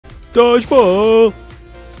Dodgeball.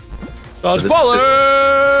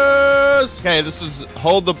 Dodgeballers! Okay, this is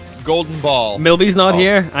hold the golden ball. Milby's not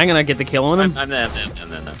here. I'm gonna get the kill on him. I'm there.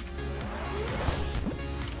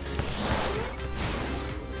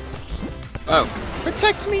 Oh.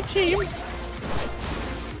 Protect me, team.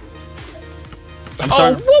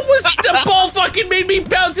 Oh, what was the ball fucking made me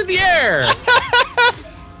bounce in the air?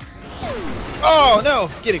 Oh no!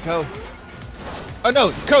 Get it, Ko. Oh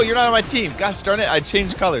no, Ko, you're not on my team. Gosh darn it, I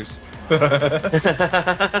changed colors. Get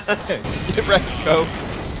wrecked, Ko.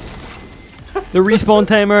 The respawn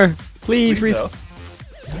timer. Please respawn.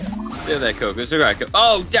 There, there, Coco. It's alright, Coco.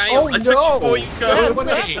 Oh, damn! Oh, I took no. it for you, Dad, Coco. what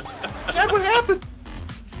happened? Dad, what happened?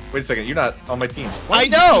 Wait a second, you're not on my team. I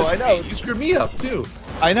know. You screwed me up too.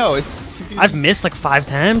 I know, it's confusing. I've missed like 5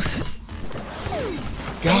 times.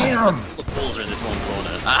 Damn. The balls are in this one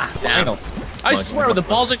corner. Ah, damn. Final. I swear, the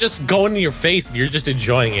balls are just going in your face and you're just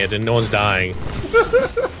enjoying it and no one's dying.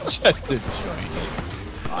 Just enjoying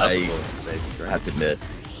it. I have to admit.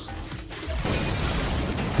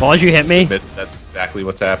 Balls, you hit me. That's exactly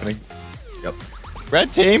what's happening. Yep.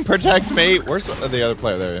 Red team, protect me. Where's the other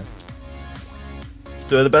player there?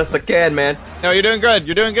 Doing the best I can, man. No, you're doing good.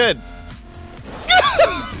 You're doing good.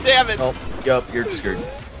 Damn it. Oh, yup, you're screwed.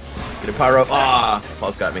 Get a pyro. Ah,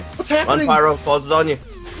 Paul's got me. What's happening? Run, pyro. Paul's is on you.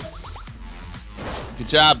 Good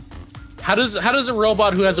job. How does a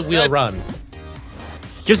robot who has a wheel run?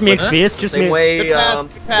 Just make Huh? space. Just Same make. way, Good pass,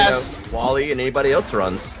 good pass. You know, Wally and anybody else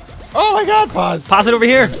runs. Oh my god, pause. Pass it over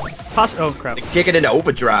here. Pass. Oh crap. Kick it into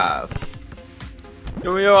overdrive.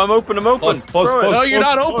 Yo, I'm open. Pause, Throw it. No, you're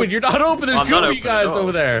not open. You're not open. There's I'm two not of you open guys at all.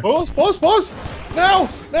 over there. Pause. Now.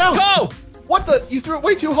 Go! What the? You threw it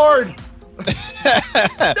way too hard.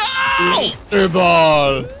 No! Easter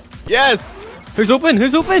ball. Yes. Who's open?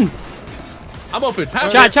 Who's open? I'm open.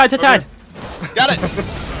 Pass Chad, it. Chad. Got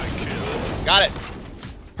it. Got it.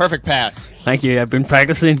 Perfect pass. Thank you. I've been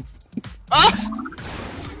practicing. Ah!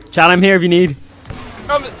 Chad, I'm here if you need.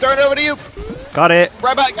 I'm throwing it over to you. Got it.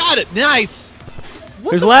 Right back. Got it. Nice.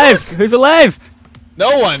 Who's alive? Who's alive?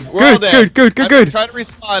 No one. We're all Good, dead. good. I'm trying to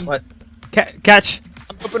respawn. What? Catch.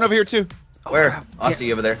 I'm open over here too. Where? I'll see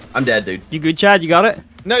you over there. I'm dead, dude. You good, Chad? You got it?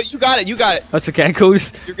 No, you got it. You got it. That's okay.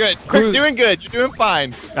 Coos. You're good. Cool. You're doing good. You're doing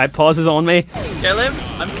fine. Right, pauses on me. Kill him.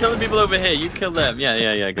 I'm killing people over here. You kill them.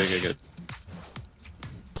 Yeah. Good.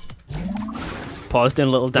 Pause doing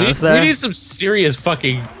a little We dance there. need some serious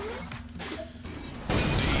fucking.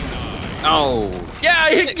 Oh. Yeah,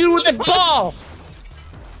 I hit you with the ball.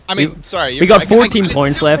 I mean, sorry. we got 14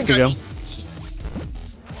 points left to go.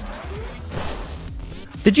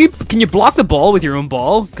 Can you block the ball with your own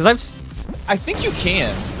ball? Because I think you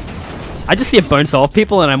can. I just see it bounce off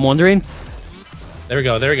people and I'm wondering. There we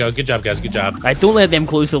go. Good job, guys. Good job. Right, don't let them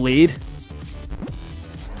close the lead.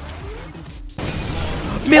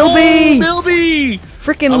 Milby! Milby!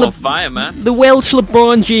 Freaking I'm on fire, man. the Welsh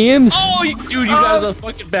LeBron James. Oh, dude, you guys are the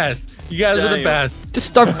fucking best. You guys are the Damn. best. Just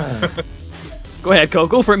start. Go ahead, Cole.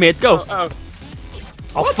 Go for it, mate. Go.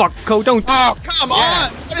 Oh, fuck, Cole. Don't. Oh, come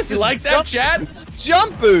on. What is You this like that, Chad?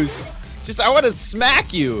 jump boost? I want to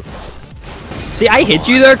smack you. See, I hit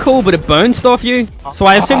you there, Cole, but it bounced off you. So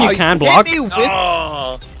I assume you can block. Hit me with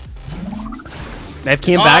Oh. They've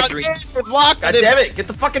came back. yeah, block. God damn it! Get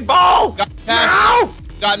the fucking ball!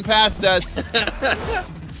 Gotten past us.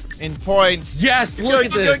 In points. Yes, look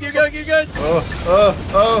at this. Keep going.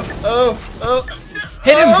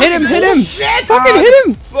 Hit him. Shit. Fucking hit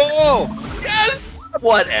him. Oh. Yes.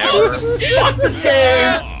 Whatever. Oh, shit. Fuck this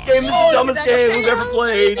game! This game is the dumbest game we've ever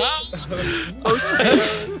played.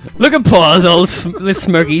 Look at Paul's old the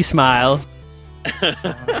smirky smile.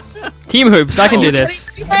 Team hoops, I can do this.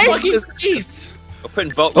 See my fucking face. We're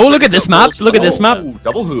putting balls. Oh, look at this map. Look at this map. Ooh,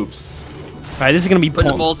 double hoops. Alright, this is gonna be Putting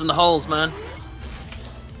the porn. balls in the holes, man.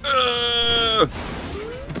 Get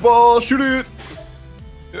the ball, shoot it.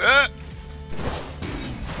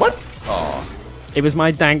 What? Oh. It was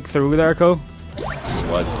my dank through there, Co.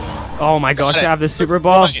 What? Oh my gosh, Got it. I have the Super That's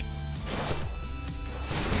Ball. fine.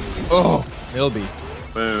 Oh, Milby,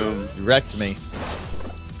 Boom. you wrecked me.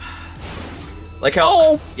 Like how?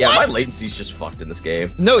 Oh, yeah, what? my latency's just fucked in this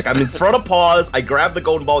game. No, Like, I'm in front of pause. I grab the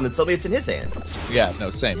golden ball, and then suddenly it's in his hand. Yeah, no,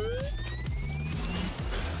 same.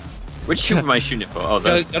 Which shoe am I shooting it for? Oh,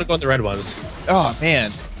 the... Gotta go on the red ones. Oh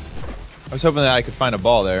man, I was hoping that I could find a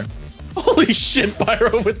ball there. Holy shit,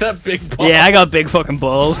 Pyro with that big ball. Yeah, I got big fucking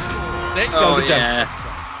balls. Thanks, Oh, good job. yeah.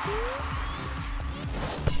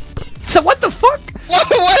 So what the fuck?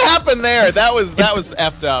 What happened there? That was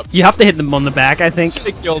effed up. You have to hit them on the back, I think. Should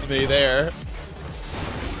have killed me there.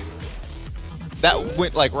 That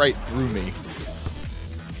went like right through me.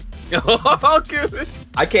 Oh, good.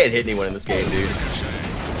 I can't hit anyone in this game, dude.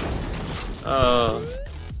 That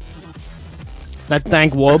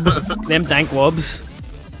dank wub. Them dank wubs.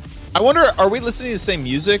 I wonder, are we listening to the same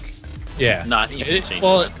music? Yeah. No, I think you can change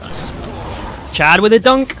well, it. Chad with a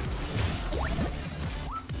dunk.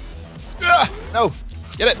 No,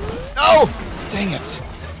 get it. No, dang it.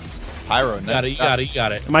 Pyro, you got it, you got it, you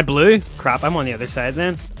got it. Am I blue? Crap, I'm on the other side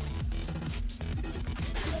then.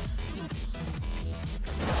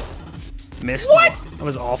 Missed. What? That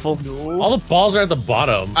was awful. All the balls are at the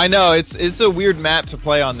bottom. I know, it's a weird map to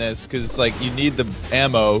play on this, because, like, you need the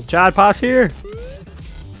ammo. Chad, pass here.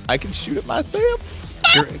 I can shoot it myself.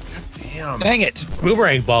 Damn. Dang it.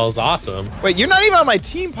 Boomerang ball is awesome. Wait, you're not even on my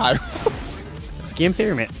team, Pyro. It's game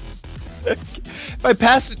theory, mate. If I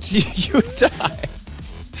pass it to you, you would die.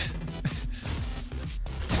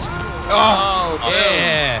 Oh,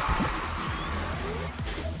 Yeah.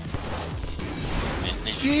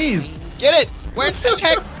 Jeez. Get it. Where the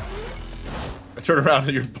heck? I turn around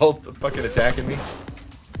and you're both fucking attacking me.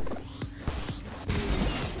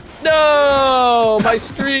 No, my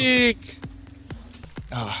streak.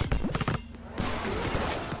 Fucking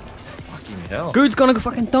hell. Good's gonna go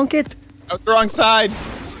fucking dunk it. I was the wrong side.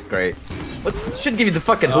 Great. What should give you the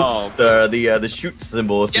fucking hook, Oh. the shoot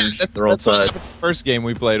symbol if Yeah, you that's the wrong what side. happened the first game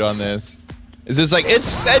we played on this. Is it's like, it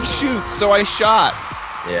said shoot, so I shot.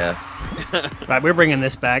 Yeah. Right, we're bringing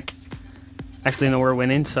this back. Actually, no, we're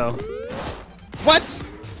winning, so. What?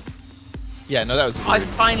 Yeah, no, that was I weird.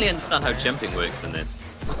 finally understand how jumping works in this.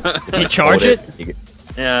 You charge Hold it? You get-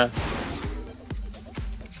 Yeah,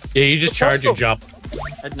 Yeah, you just charge your jump. I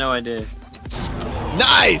had no idea.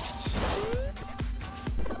 Nice!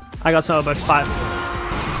 I got some about 5.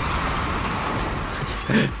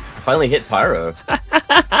 Finally hit Pyro.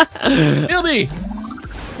 Milby!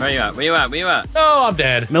 Where you at? Where you at? Where you at? Oh, I'm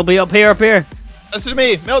dead. Milby, up here, up here. Listen to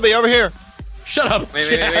me, Milby, over here. Shut up, Wait.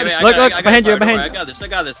 Chad. I Look, got look, it, I got behind it, you, Pyro, don't behind worry, you. I got this, I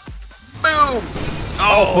got this. Boom!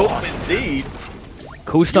 Oh, Boom, indeed.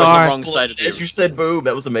 Cool you're on the star. wrong side of the As you said, boom.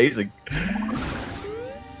 That was amazing.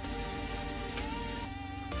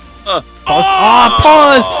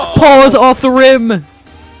 Pause. Pause off the rim.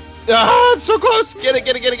 Ah, I'm so close. Get it,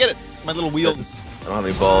 get it, get it, get it. My little wheels. I don't have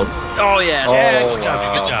any balls. Oh, yeah. Yeah, Oh, good job,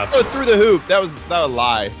 wow. good job. Oh, through the hoop. That was a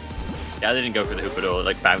lie. Yeah, I didn't go for the hoop at all. It,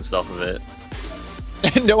 like, bounced off of it.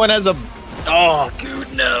 No one has a. Oh,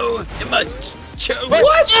 good, no. In my choke.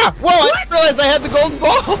 What? Ah, whoa! I didn't realize I had the golden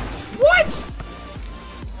ball. What?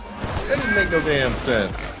 That doesn't make no damn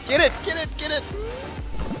sense. Get it, get it, get it.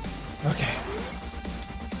 Okay.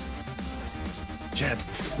 Chad.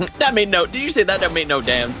 That made no. Did you say that? That made no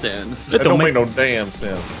damn sense. That don't make no damn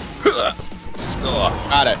sense. Oh.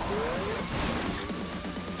 Got it.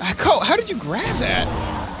 Cole, how did you grab that?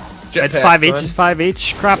 It's Jetpack, 5 each. son. It's 5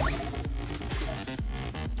 each. Crap.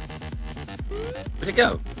 Where'd it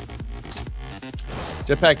go?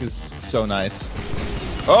 Jetpack is so nice.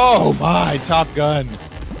 Oh my, Top Gun.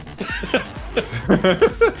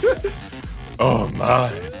 Oh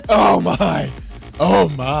my. Oh my. Oh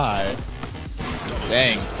my.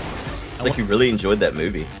 Dang. It's like you really enjoyed that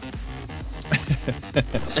movie. It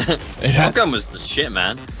has, Top Gun was the shit,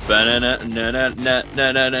 man.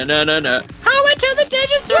 Ba-na-na-na-na-na-na-na-na-na-na. How into the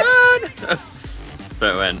digit zone?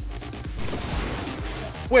 So it went.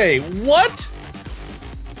 Wait, what?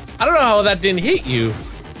 I don't know how that didn't hit you.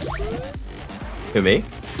 Who, me?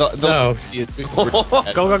 No. It's, Go, go,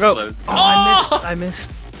 go. Close. Oh, I missed.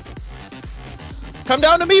 come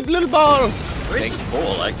down to me, little ball. Where's this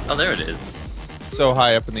ball? Like, oh, there it is. So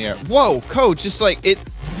high up in the air. Whoa, coach, just like it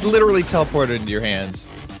literally teleported into your hands.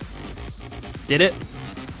 Did it?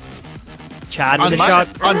 Chad with On a my,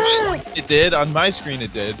 shot. on my screen it did. On my screen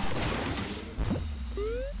it did.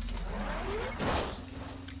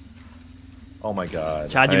 Oh my god.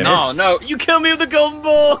 Chad, you I- missed. No, no, you killed me with the golden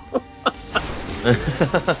ball.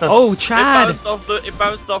 Oh, It Chad. bounced off it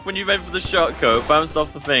bounced off when you went for the shot code. Bounced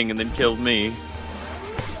off the thing and then killed me.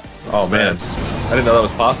 Oh man. I didn't know that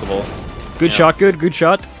was possible. Good shot, good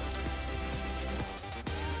shot.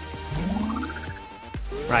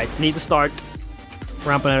 Right, need to start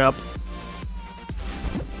ramping it up.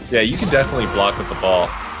 Yeah, you can definitely block with the ball.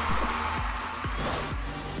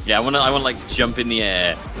 Yeah, I wanna like jump in the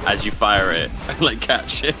air as you fire it and like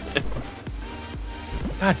catch it.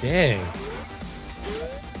 God dang.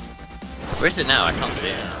 Where is it now? I can't see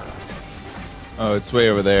it. Oh, it's way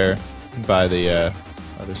over there by the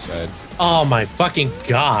other side. Oh my fucking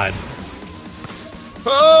god.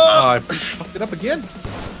 Oh, I fucked it up again.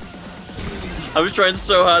 I was trying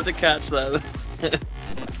so hard to catch that.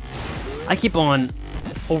 I keep on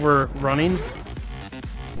overrunning.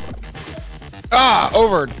 Ah,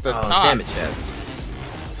 over the Oh, top. damn it, Chad.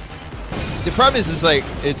 The problem is like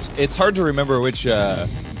it's hard to remember which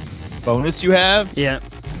bonus you have? Yeah.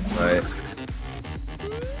 Right.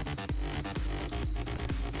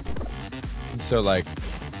 So like.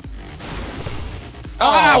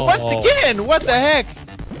 Ah! Oh. Once again! What the heck?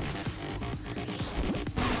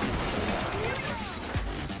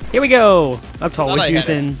 Here we go. That's all Thought we're I had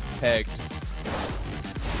it using. pegged.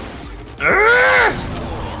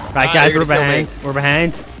 Right, guys, you're we're gonna kill behind. me. We're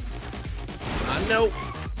behind. No.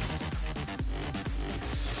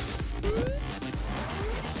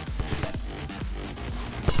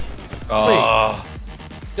 Oh.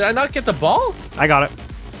 Did I not get the ball? I got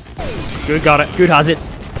it. Good got it. Good has it.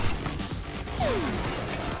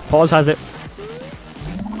 Pause has it.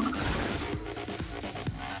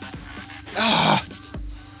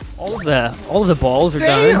 All of the balls are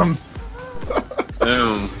down.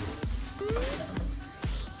 Boom.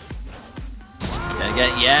 Gotta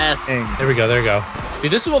get yes. There we go. There we go.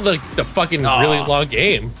 Dude, this is the fucking really long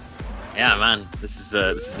game. Yeah, man. This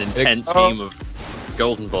is an intense Oh. game of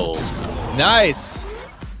golden balls. Nice.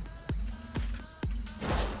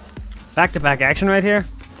 Back-to-back action right here.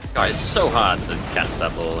 God, it's so hard to catch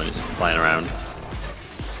that ball when it's flying around.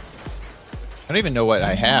 I don't even know what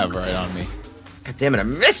I have right on me. God damn it! I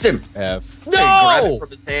missed him. Have. Grab it No! from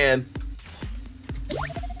his hand.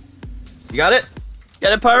 You got it?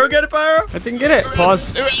 Get it, Pyro! Get it, Pyro! I didn't get it. Pause.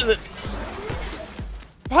 Who is it?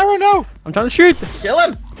 Pyro, no! I'm trying to shoot. Kill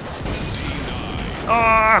him.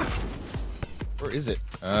 Ah! Where is it?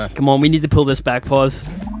 Come on, we need to pull this back. Pause.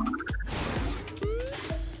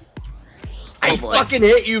 I boy. fucking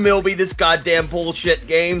hit you, Milby. This goddamn bullshit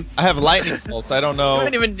game. I have lightning bolts. I don't You know.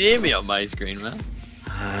 weren't even near me on my screen, man.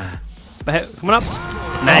 Coming up.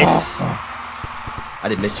 Nice. I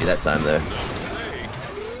didn't miss you that time though.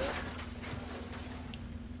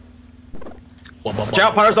 Watch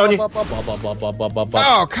out, Pyro's on you.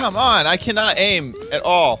 Oh, come on! I cannot aim at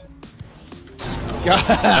all. God,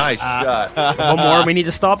 Nice shot. One more. We need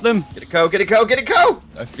to stop them. Get a co, get a co, get a co.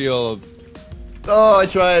 I feel. Oh, I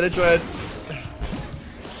tried, I tried.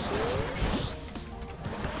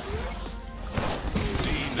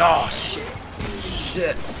 Oh, shit.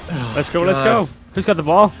 Shit. Let's go. Let's go. Who's got the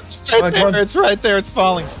ball? It's right there. It's right there. It's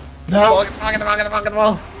falling. No. I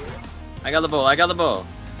got the ball. I got the ball.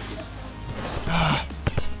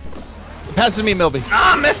 Pass it to me, Milby.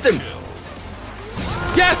 Ah, missed him.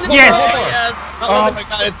 Yes! Yes! Yes! Oh my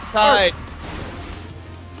God! It's tied.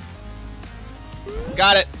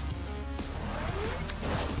 Got it.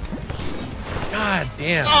 God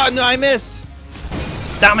damn. Oh no! I missed.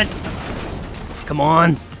 Damn it. Come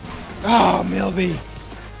on. Oh, Milby.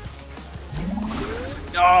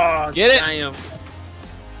 Oh, Get it. Damn.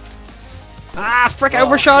 Ah, frick! I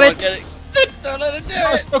overshot it. Get it. Don't let it do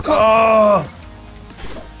Oh, it. so close.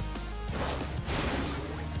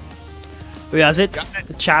 Who has it? Got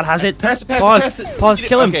it. Chad has it. Pass it. Pass Pause. it. Pass it. Pause. Get it.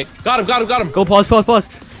 Kill him. Okay. Got him, got him, got him. Go. Pause. Pause. Pause.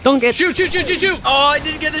 Don't get. Shoot, shoot, shoot, shoot, shoot. Oh, I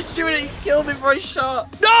didn't get to shoot it. He killed me before I shot.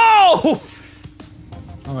 No!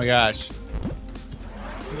 Oh my gosh.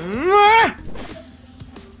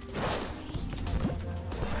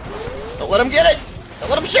 Don't let him get it. Don't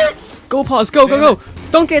let him shoot. Go. Pause. Go. Go. Go.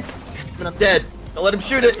 Don't get. I'm dead. Don't let him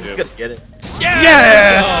shoot it. He's gonna get it.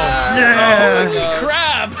 Yeah. Holy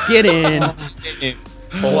crap! Get in.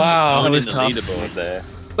 Wow. That was the tough. leaderboard there.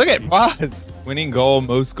 Look at Paz. Winning goal,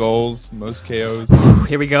 most goals, most KOs.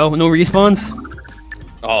 Here we go. No respawns.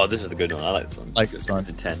 Oh, this is the good one. I like this one. Like this one. It's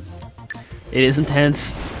intense. It is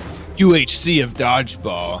intense. UHC of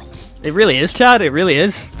dodgeball. It really is, Chad. It really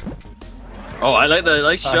is. Oh, I like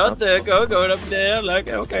the shot there. Going up there. Like,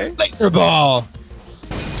 okay. Laser ball.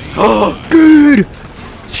 Oh, good.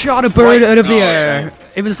 Shot a bird out of the air.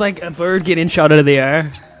 It was like a bird getting shot out of the air.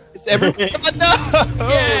 It's every. Oh, no.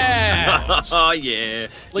 Yeah! Oh, yeah.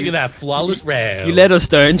 Look at that flawless round. You let us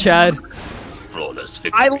down, Chad. Flawless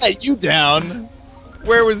 50. I let you down.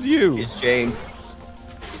 Where was you? It's Shane.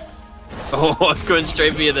 Oh, I'm going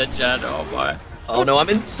straight for you there, Chad. Oh, boy. Oh no, I'm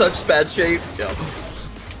in such bad shape. Yeah.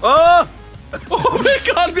 Oh! Oh my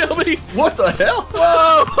god, Billy! What the hell?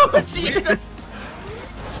 Whoa! Jesus!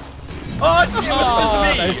 Oh, shit, it was just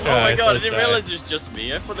me! Nice Oh try, my god, I nice didn't try. realize it was just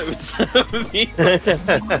me. I thought it was me.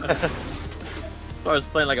 So I was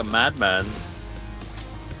playing like a madman.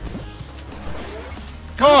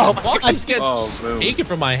 Oh, Ball my keeps getting Oh, boom. taken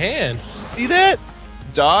from my hand. God. See that?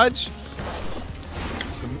 Dodge.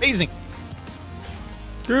 It's amazing.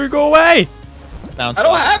 Dude, go away. Bounce I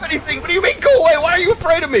don't off. have anything. What do you mean go away? Why are you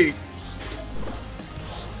afraid of me?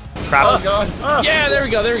 Crap. Oh god. Yeah, there we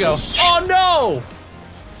go, there we go. Oh no!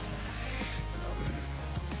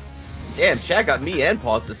 Damn, Chad got me and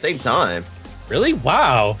Paws at the same time. Really?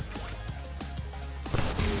 Wow.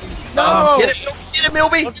 No. Get it,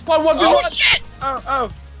 Milby. 1v1, 1v1. Oh shit! Oh,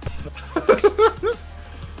 oh.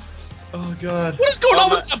 Oh god. What is going on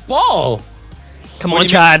with that ball? Come on,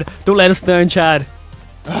 Chad. Don't let us down, Chad.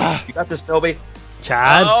 You got this, Toby.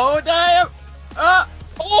 Chad. Oh damn!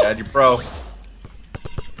 Oh, Chad, you're pro.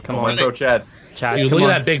 Come Oh, my on, pro Chad. Chad. Dude, Come look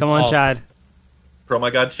at on. that big Come on, ball. Chad. Pro my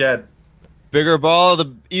god, Chad. Bigger ball,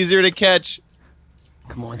 the easier to catch.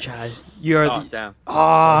 Come on, Chad. You're. Oh damn!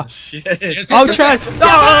 Ah. Shit. Yes, Oh, yes, Chad! yes.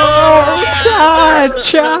 Oh,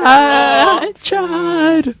 Chad! Chad!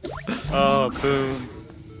 Chad! Oh boom!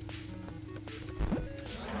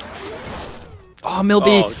 Oh, Milby,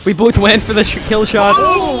 Oh. we both went for the kill shot.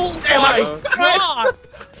 Oh my god!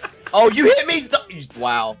 Oh, you hit me!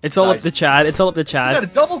 Wow. It's all up Nice. to Chad. It's all up to You got a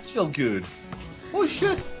Chad. double kill, good. Holy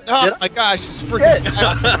shit. Oh my gosh, it's freaking.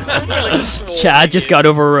 Chad just got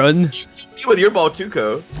overrun. You killed me with your ball too,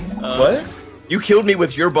 Ko. What? You killed me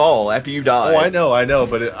with your ball after you died. Oh, I know,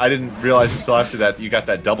 but I didn't realize until after that you got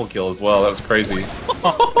that double kill as well. That was crazy.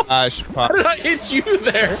 Gosh, How Pop. did I hit you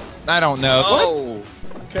there? I don't know. Oh.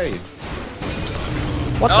 Okay.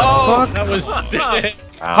 What the Oh, fuck? That was sick.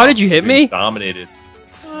 How did you hit me? Dominated.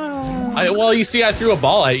 Well, you see, I threw a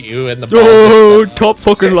ball at you, and the ball. Oh, top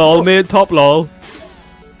fucking lol, mate. Top lol.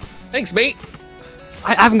 Thanks, mate.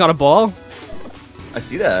 I haven't got a ball. I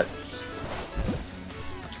see that.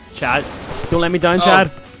 Chad, don't let me down,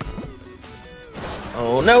 Chad.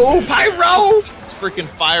 Oh no, Pyro! It's freaking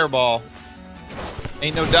fireball.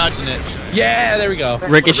 Ain't no dodging it. Yeah, there we go.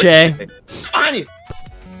 Ricochet. On you.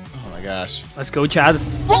 Oh my gosh. Let's go, Chad.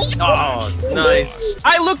 Oh, nice.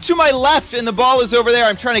 I look to my left and the ball is over there.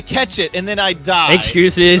 I'm trying to catch it and then I die.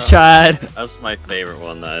 Excuses, Chad. That's my favorite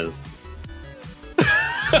one. That is.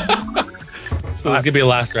 So this is gonna be a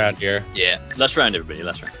last round here. Yeah. Last round, everybody.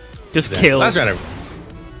 Last round. Just kill. Last round. Everybody.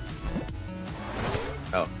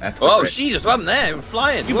 Oh, after Oh, the crit. Jesus! I'm there. I'm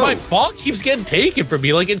flying. Dude, Whoa. my ball keeps getting taken from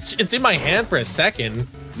me. Like it's in my hand for a second.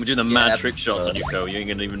 I'm doing the mad trick shots on you, Ko. You ain't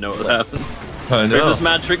gonna even know what happened. I There's this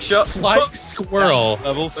mad trick shot. Flying squirrel.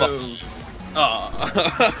 Level 5. Boom.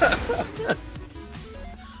 Oh.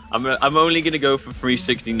 I'm only gonna go for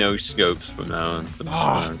 360 no scopes from now on. For this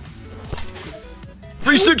round.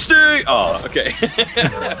 360! Oh, okay.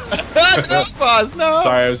 No, pause, no.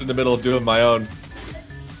 Sorry, I was in the middle of doing my own.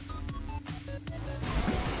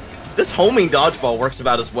 This homing dodgeball works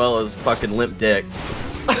about as well as fucking limp dick.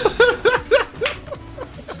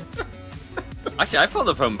 Actually, I thought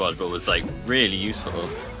the foam dodgeball was like really useful.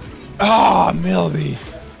 Oh, Milby.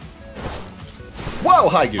 Whoa,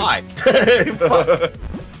 hi, dude. Hi.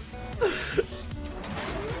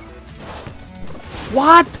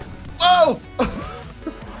 What? Whoa!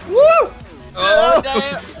 Woo! Oh,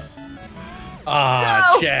 damn!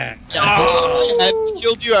 Ah, Jack. If I had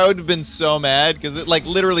killed you, I would have been so mad because it like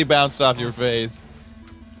literally bounced off your face.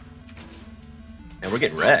 And we're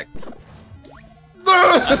getting wrecked.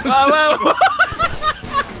 Oh,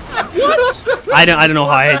 I don't know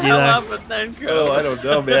how I hit you well. there. Happened then, Ko? Oh, I don't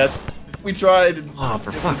know, man. We tried. And Oh,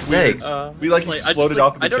 for fuck's sakes. we like Like, I exploded just,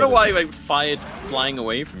 off. like, I don't know why I like, fired flying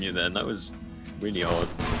away from you then. That was really odd.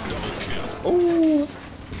 Oh.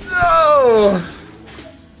 No!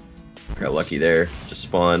 Got lucky there. Just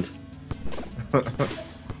spawned.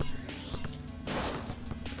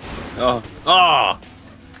 Oh. Oh!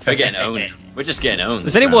 We're getting owned. We're just getting owned.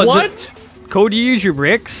 Does anyone? What? Code, you use your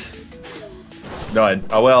bricks? No,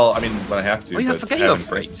 well, I mean, when I have to. Oh, yeah, I but forget you have haven't.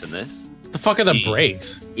 brakes in this. The fuck are the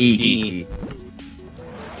brakes? E.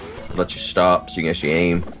 Let you stop so you can actually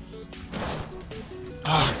aim.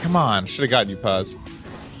 Oh, come on. Should have gotten you, pause.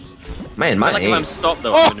 Man, I my feel like if aim. I'm stopped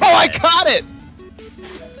though. Oh, I'm gonna be I dead. caught it.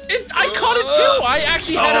 I caught it too. I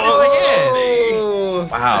actually had it in my hand. Oh.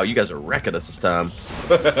 Wow, you guys are wrecking us this time.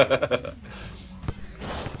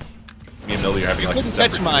 Me and Millie are having You like a couldn't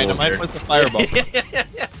catch separate mine. duel Mine here. was a fireball.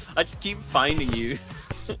 I just keep finding you.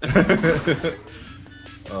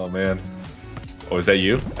 Oh man. Oh, is that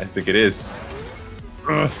you? I think it is.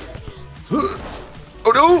 Oh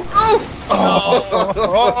no!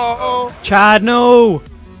 Oh, Chad, no!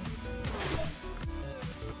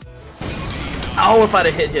 Oh, if I'd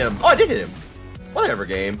have hit him. Oh, I did hit him. Whatever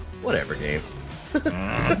game. Whatever game.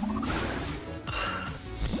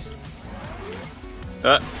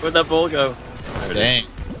 Where'd that ball go? dang.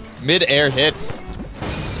 Mid-air hit.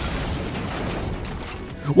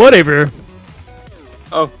 Whatever.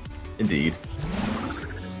 Oh. Indeed.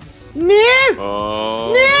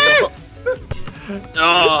 Oh.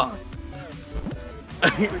 Oh.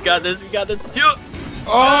 We got this. We got this.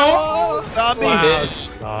 Oh, zombie Wow, hit.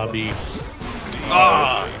 Sabi.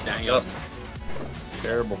 Oh, dang it.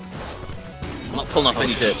 Terrible. I'm not pulling off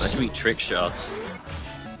any shit. sweet trick shots.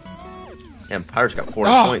 Damn, Pyro's got 4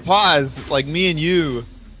 Oh, points. pause. Like me and you.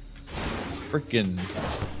 Freaking.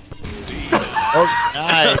 Oh,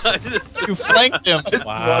 nice. You flanked him.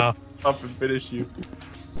 Wow. Up and finish you.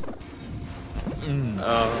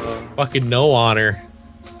 Fucking no honor.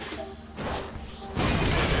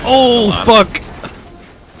 Oh, fuck.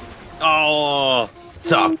 Oh.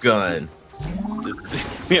 Top Gun.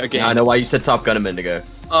 Okay. I know why you said Top Gun a minute ago.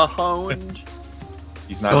 A hound.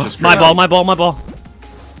 He's not Oh, just my ball, my ball, my ball.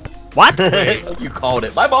 What? You called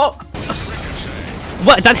it. My ball.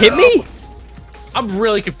 What? That hit me? I'm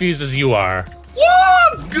really confused as you are.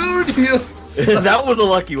 What? Good. You. That was a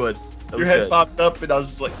lucky one. That Your was head good. popped up, and I was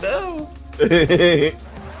just like, no.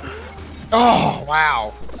 Oh,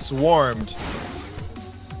 wow. Swarmed.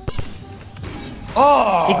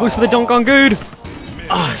 Oh. He goes for the dunk on good.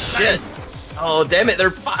 Oh shit. Oh damn it.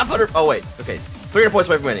 They're 500. Oh wait. Okay. 300 points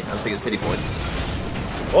away from winning. I was thinking it's pity points.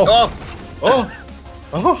 Oh. Oh.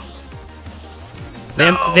 Oh.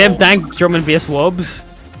 Them dank drum and bass wobs.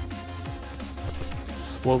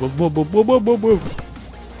 Whoa, whoa, whoa, whoa, whoa, whoa, whoa.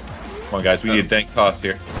 Come on, guys. We need a dank toss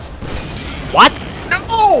here. What?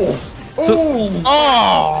 No. Oh.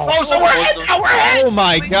 Oh, so we're in. So we're in. Oh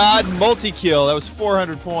my god. Multi-kill. That was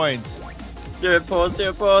 400 points. Do it, pause. Do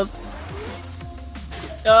it, pause.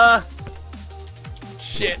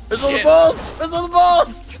 Shit. There's all the balls. There's all the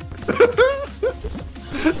balls.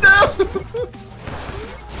 No.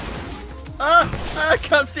 I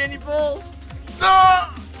can't see any balls. No.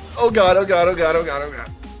 Oh god. Oh god. Oh god. Oh god. Oh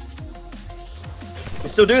god. We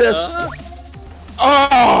still do this.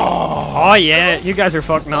 Oh. Oh yeah, you guys are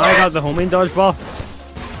fucked now. I got the homing dodgeball.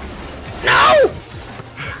 No.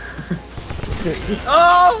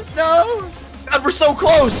 Oh no. God, we're so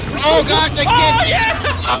close. Oh gosh, I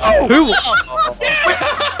can't. Who?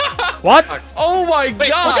 What? Oh my Wait, look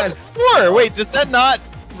at god. the score. Wait, does that not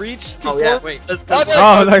reach? Oh yeah. Wait. Oh,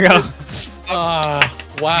 Oh, there you go.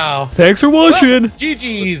 Wow. Thanks for watching.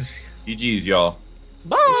 GG's. GG's, y'all.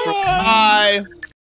 Bye. Bye.